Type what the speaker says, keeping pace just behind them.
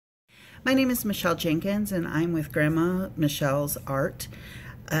My name is Michelle Jenkins and I'm with Grandma Michelle's Art.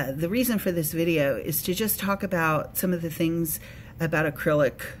 The reason for this video is to just talk about some of the things about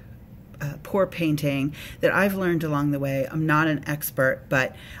acrylic pour painting that I've learned along the way. I'm not an expert,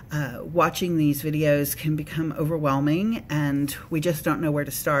 but watching these videos can become overwhelming and we just don't know where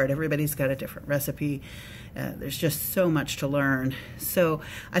to start. Everybody's got a different recipe. There's just so much to learn. So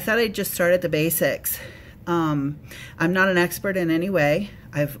I thought I'd just start at the basics. I'm not an expert in any way.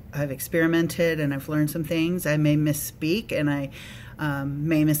 I've experimented and I've learned some things. I may misspeak and I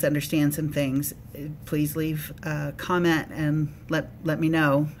may misunderstand some things. Please leave a comment and let me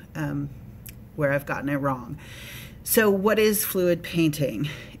know where I've gotten it wrong. So what is fluid painting?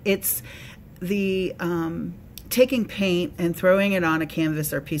 It's the taking paint and throwing it on a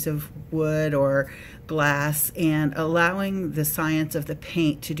canvas or piece of wood or glass and allowing the science of the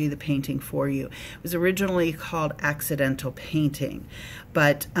paint to do the painting for you. It was originally called accidental painting,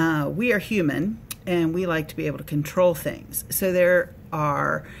 but we are human and we like to be able to control things. So there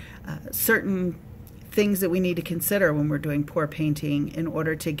are certain things that we need to consider when we're doing pour painting in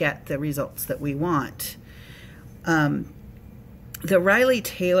order to get the results that we want. The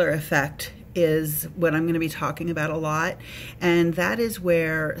Riley-Taylor effect is what I'm going to be talking about a lot, and that is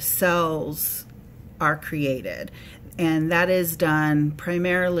where cells are created, and that is done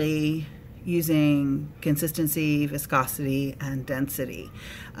primarily using consistency, viscosity, and density.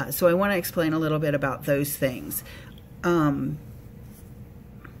 So I want to explain a little bit about those things. I'm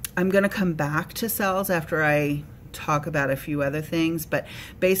going to come back to cells after I talk about a few other things, but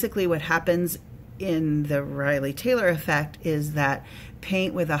basically what happens in the Riley-Taylor effect is that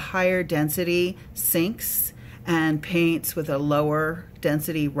paint with a higher density sinks and paints with a lower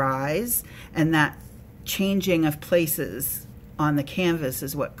density rise, and that changing of places on the canvas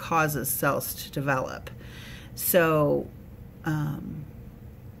is what causes cells to develop. So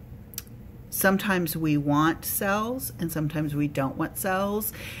sometimes we want cells and sometimes we don't want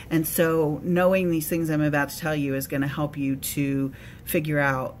cells, and so knowing these things I'm about to tell you is going to help you to figure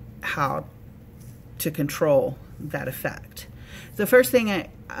out how to control that effect. The first thing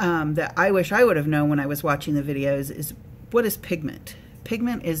that I wish I would have known when I was watching the videos is, what is pigment?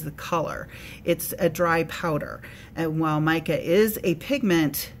 Pigment is the color. It's a dry powder. And while mica is a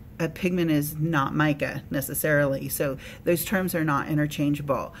pigment is not mica necessarily. So those terms are not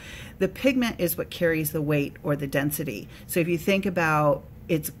interchangeable. The pigment is what carries the weight or the density. So if you think about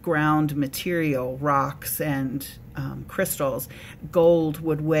its ground material, rocks and crystals, gold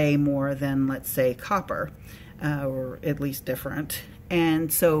would weigh more than, let's say, copper, or at least different.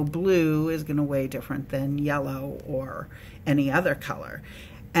 And so blue is going to weigh different than yellow or any other color.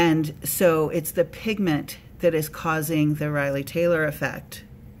 And so it's the pigment that is causing the Riley-Taylor effect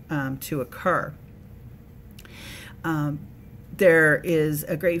to occur. There is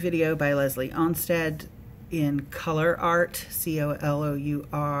a great video by Leslie Onstead in Color Art,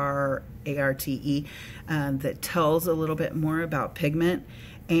 COLOURARTE, that tells a little bit more about pigment.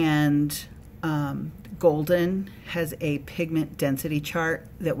 And Golden has a pigment density chart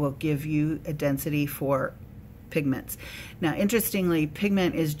that will give you a density for pigments. Now, interestingly,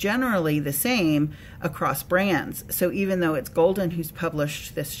 pigment is generally the same across brands. So even though it's Golden who's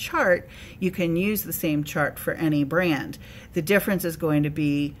published this chart, you can use the same chart for any brand. The difference is going to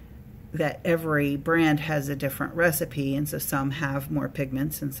be that every brand has a different recipe, and so some have more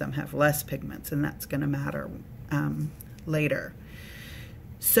pigments and some have less pigments, and that's going to matter later.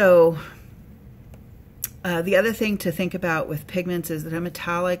 So the other thing to think about with pigments is that a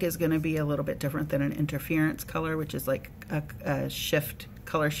metallic is going to be a little bit different than an interference color, which is like a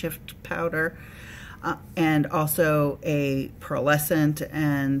color shift powder, and also a pearlescent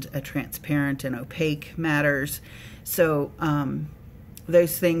and a transparent and opaque matters. So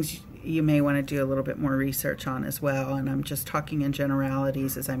those things you may want to do a little bit more research on as well, and I'm just talking in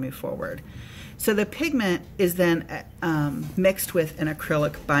generalities as I move forward. So the pigment is then mixed with an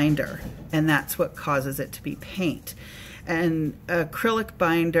acrylic binder, and that's what causes it to be paint. And acrylic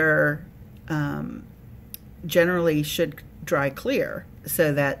binder generally should dry clear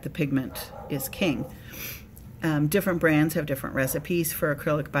so that the pigment is king. Different brands have different recipes for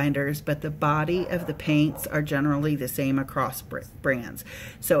acrylic binders, but the body of the paints are generally the same across brands.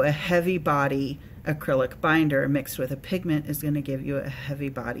 So a heavy body acrylic binder mixed with a pigment is going to give you a heavy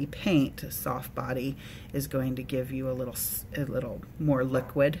body paint. A soft body is going to give you a little more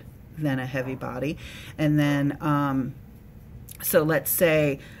liquid than a heavy body. And then, so let's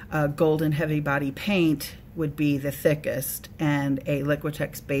say a golden heavy body paint would be the thickest, and a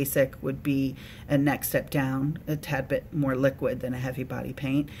Liquitex Basic would be a next step down, a tad bit more liquid than a heavy body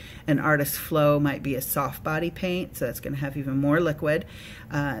paint. An Artist Flow might be a soft body paint, so that's going to have even more liquid.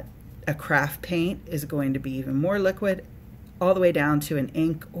 A craft paint is going to be even more liquid, all the way down to an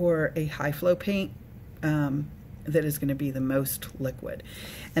ink or a high flow paint that is going to be the most liquid.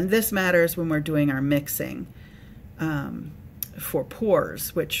 And this matters when we're doing our mixing for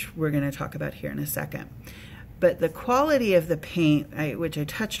pours, which we're going to talk about here in a second. But the quality of the paint, which I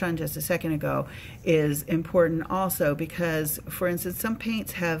touched on just a second ago, is important also because, for instance, some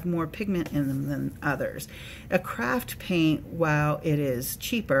paints have more pigment in them than others. A craft paint, while it is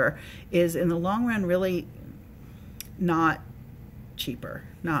cheaper, is in the long run really not cheaper,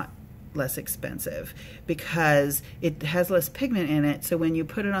 not less expensive, because it has less pigment in it. So when you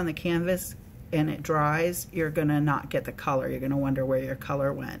put it on the canvas and it dries, you're going to not get the color. You're going to wonder where your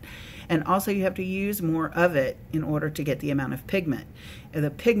color went. And also you have to use more of it in order to get the amount of pigment. The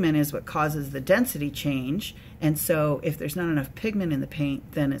pigment is what causes the density change, and so if there's not enough pigment in the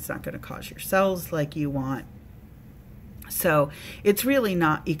paint, then it's not going to cause your cells like you want. So it's really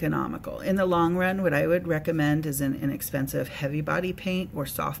not economical. In the long run, what I would recommend is an inexpensive heavy body paint or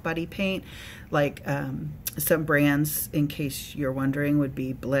soft body paint, like some brands, in case you're wondering, would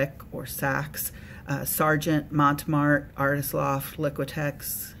be Blick or Saks, Sargent, Montmartre, Artist Loft,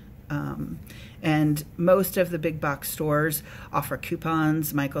 Liquitex, and most of the big box stores offer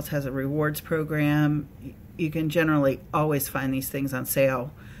coupons. Michael's has a rewards program. You can generally always find these things on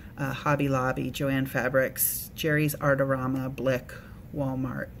sale. Hobby Lobby, Joann Fabrics, Jerry's Artorama, Blick,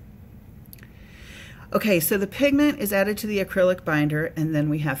 Walmart. Okay, so the pigment is added to the acrylic binder, and then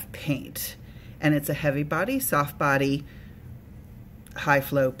we have paint. And it's a heavy body, soft body, high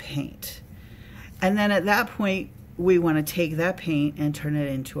flow paint. And then at that point, we want to take that paint and turn it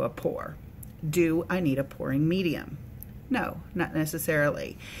into a pour. Do I need a pouring medium? No, not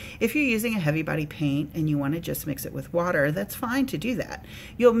necessarily. If you're using a heavy body paint and you want to just mix it with water, that's fine to do that.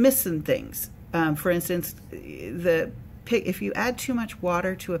 You'll miss some things. For instance, if you add too much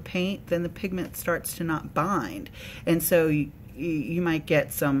water to a paint, then the pigment starts to not bind. And so you might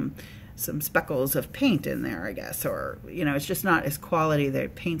get some speckles of paint in there, I guess, or, you know, it's just not as quality. The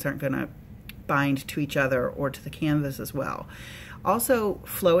paints aren't going to bind to each other or to the canvas as well. Also,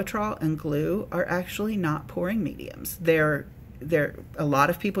 Floetrol and glue are actually not pouring mediums. A lot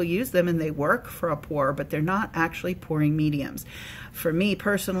of people use them and they work for a pour, but they're not actually pouring mediums. For me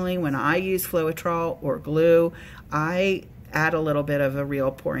personally, when I use Floetrol or glue, I add a little bit of a real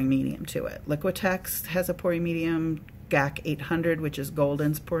pouring medium to it. Liquitex has a pouring medium, GAC 800, which is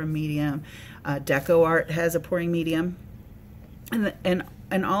Golden's pouring medium. Deco Art has a pouring medium.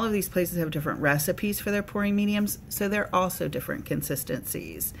 And all of these places have different recipes for their pouring mediums, so they're also different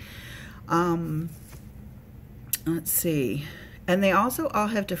consistencies. Let's see. And they also all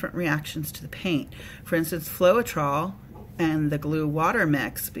have different reactions to the paint. For instance, Floetrol and the glue water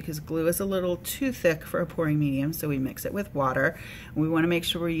mix, because glue is a little too thick for a pouring medium, so we mix it with water. We want to make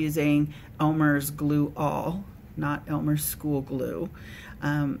sure we're using Elmer's Glue All, not Elmer's School Glue.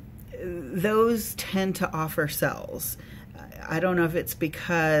 Those tend to offer cells. I don't know if it's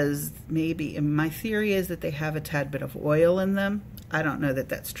because maybe, my theory is that they have a tad bit of oil in them. I don't know that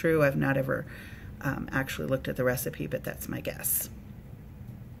that's true. I've not ever actually looked at the recipe, but that's my guess.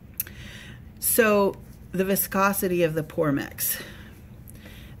 So the viscosity of the pour mix.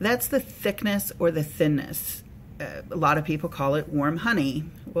 That's the thickness or the thinness. A lot of people call it warm honey.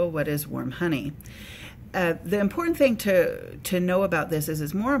 Well, what is warm honey? The important thing to know about this is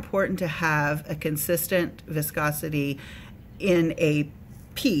it's more important to have a consistent viscosity in a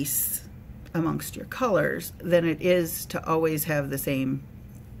piece amongst your colors than it is to always have the same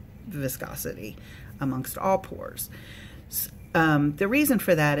viscosity amongst all pours. The reason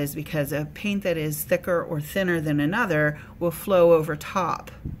for that is because a paint that is thicker or thinner than another will flow over top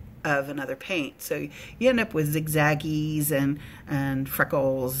of another paint. So you end up with zigzaggies and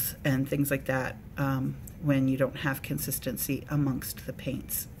freckles and things like that when you don't have consistency amongst the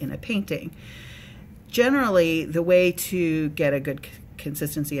paints in a painting. Generally, the way to get a good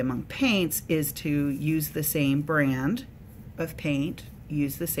consistency among paints is to use the same brand of paint,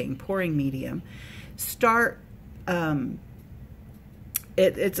 use the same pouring medium. It's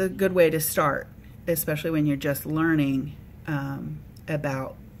a good way to start, especially when you're just learning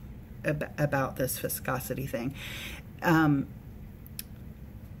about this viscosity thing.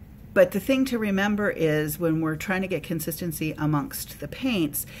 But the thing to remember is when we're trying to get consistency amongst the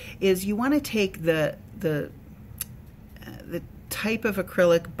paints is you want to take the type of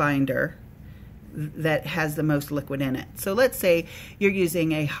acrylic binder that has the most liquid in it. So let's say you're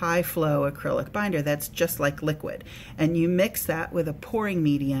using a high flow acrylic binder that's just like liquid, and you mix that with a pouring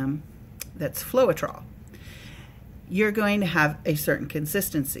medium that's Floetrol. You're going to have a certain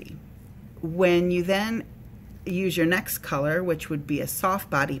consistency. When you then use your next color, which would be a soft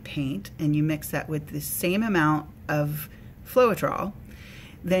body paint, and you mix that with the same amount of Floetrol,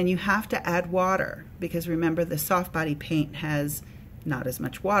 then you have to add water, because remember, the soft body paint has not as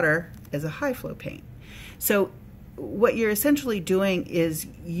much water as a high flow paint. So what you're essentially doing is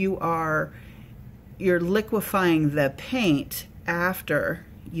you're liquefying the paint after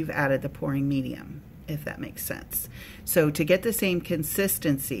you've added the pouring medium, if that makes sense. So to get the same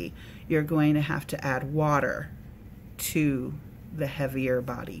consistency, you're going to have to add water to the heavier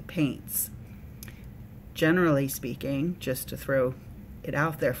body paints. Generally speaking, just to throw it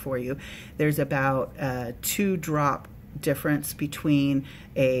out there for you, there's about a 2-drop difference between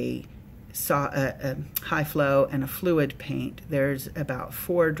a high flow and a fluid paint. There's about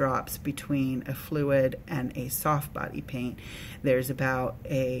 4 drops between a fluid and a soft body paint. There's about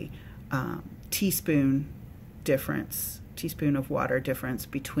a teaspoon of water difference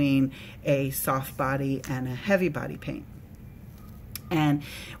between a soft body and a heavy body paint. And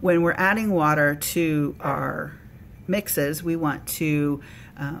when we're adding water to our mixes, we want to,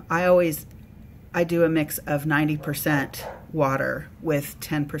 I do a mix of 90% water with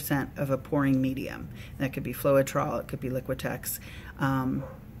 10% of a pouring medium. That could be Floetrol, it could be Liquitex.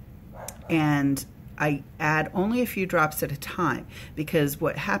 And I add only a few drops at a time, because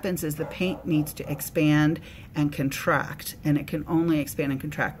what happens is the paint needs to expand and contract, and it can only expand and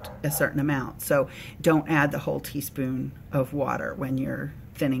contract a certain amount. So don't add the whole teaspoon of water when you're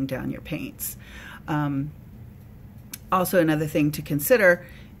thinning down your paints. Also, another thing to consider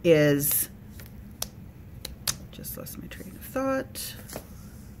is, just lost my train of thought.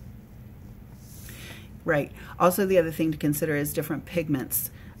 Right. Also, the other thing to consider is different pigments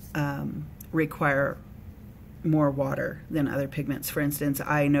require more water than other pigments. For instance,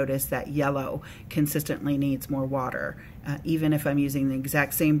 I notice that yellow consistently needs more water. Even if I'm using the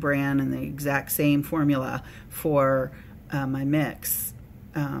exact same brand and the exact same formula for my mix,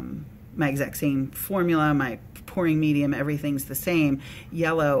 my exact same formula, my pouring medium, everything's the same.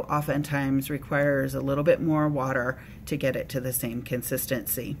 Yellow oftentimes requires a little bit more water to get it to the same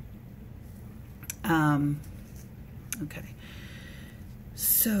consistency. Okay.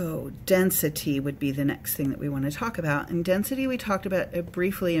 So density would be the next thing that we want to talk about. And density we talked about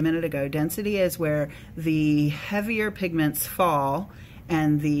briefly a minute ago. Density is where the heavier pigments fall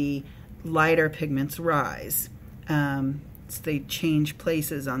and the lighter pigments rise. So they change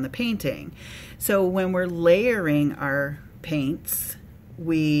places on the painting. So when we're layering our paints,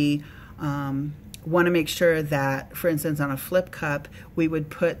 we want to make sure that, for instance, on a flip cup, we would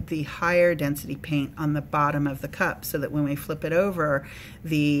put the higher density paint on the bottom of the cup, so that when we flip it over,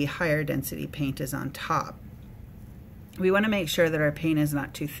 the higher density paint is on top. We want to make sure that our paint is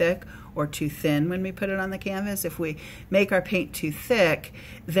not too thick or too thin when we put it on the canvas. If we make our paint too thick,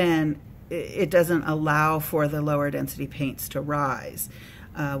 then it doesn't allow for the lower density paints to rise.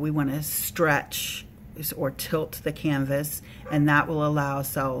 We want to stretch or tilt the canvas, and that will allow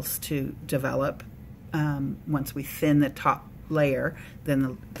cells to develop. Once we thin the top layer,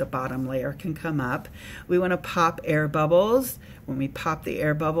 then the bottom layer can come up. We want to pop air bubbles. When we pop the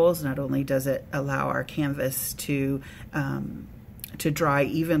air bubbles, not only does it allow our canvas to dry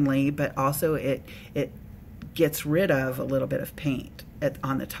evenly, but also it gets rid of a little bit of paint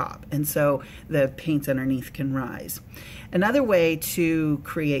on the top, and so the paints underneath can rise. Another way to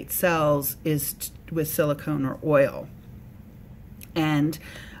create cells is with silicone or oil, and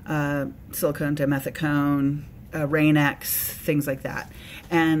silicone, dimethicone, Rain-X, things like that.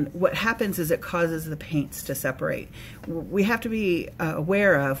 And what happens is it causes the paints to separate. We have to be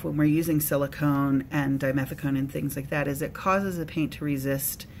aware of, when we're using silicone and dimethicone and things like that, is it causes the paint to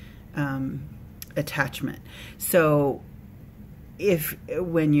resist attachment. So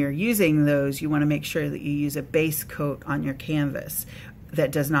when you're using those, you want to make sure that you use a base coat on your canvas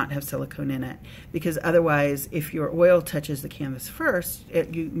that does not have silicone in it, because otherwise, if your oil touches the canvas first,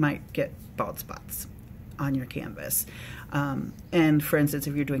 you might get bald spots on your canvas. And for instance,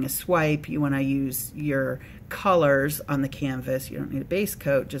 if you're doing a swipe, you want to use your colors on the canvas. You don't need a base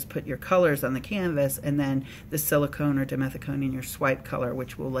coat, just put your colors on the canvas, and then the silicone or dimethicone in your swipe color,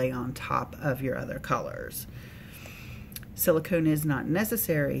 which will lay on top of your other colors. Silicone is not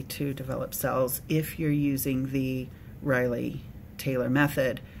necessary to develop cells if you're using the Riley-Taylor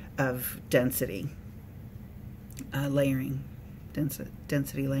method of density layering.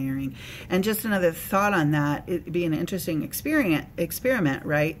 Density layering. And just another thought on that, it'd be an interesting experiment,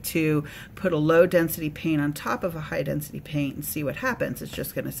 right, to put a low density paint on top of a high density paint and see what happens. It's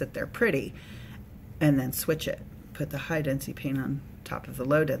just going to sit there pretty, and then switch it. Put the high density paint on top of the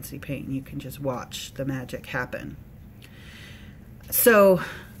low density paint, and you can just watch the magic happen. So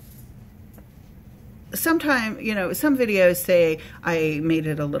sometimes, you know, some videos say I made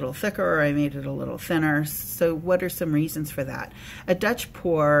it a little thicker or I made it a little thinner. So what are some reasons for that? A Dutch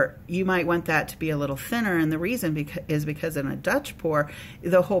pour, you might want that to be a little thinner, and the reason is because in a Dutch pour,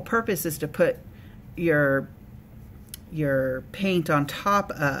 the whole purpose is to put your paint on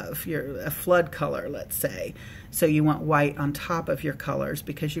top of a flood color, let's say. So you want white on top of your colors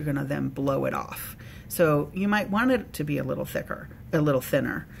because you're going to then blow it off. So you might want it to be a little thicker, a little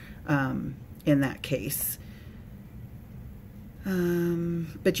thinner in that case.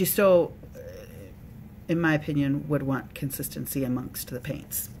 But you still, in my opinion, would want consistency amongst the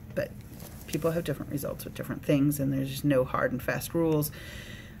paints. But people have different results with different things, and there's just no hard and fast rules.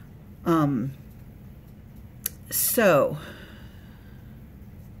 So,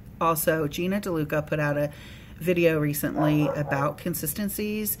 also, Gina DeLuca put out a video recently about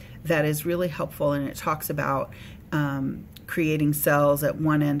consistencies that is really helpful, and it talks about creating cells at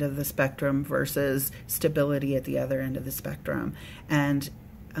one end of the spectrum versus stability at the other end of the spectrum. And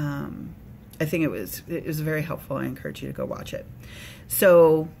I think it was very helpful. I encourage you to go watch it.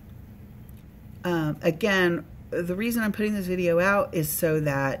 So, again, the reason I'm putting this video out is so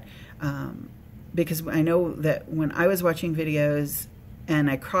that because I know that when I was watching videos and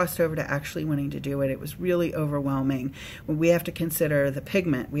I crossed over to actually wanting to do it, it was really overwhelming. We have to consider the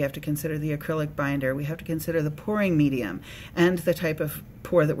pigment, we have to consider the acrylic binder, we have to consider the pouring medium and the type of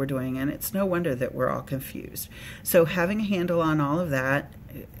pour that we're doing, and it's no wonder that we're all confused. So having a handle on all of that,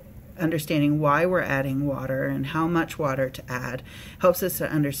 understanding why we're adding water and how much water to add, helps us to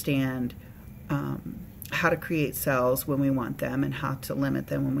understand how to create cells when we want them and how to limit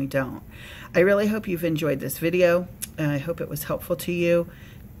them when we don't. I really hope you've enjoyed this video. I hope it was helpful to you.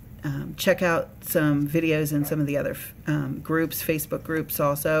 Check out some videos in some of the other groups, Facebook groups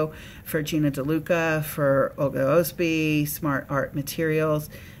also, for Gina DeLuca, for Olga Osby, Smart Art Materials.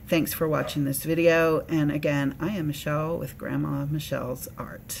 Thanks for watching this video. And again, I am Michelle with Grandma Michelle's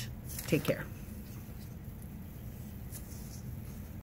Art. Take care.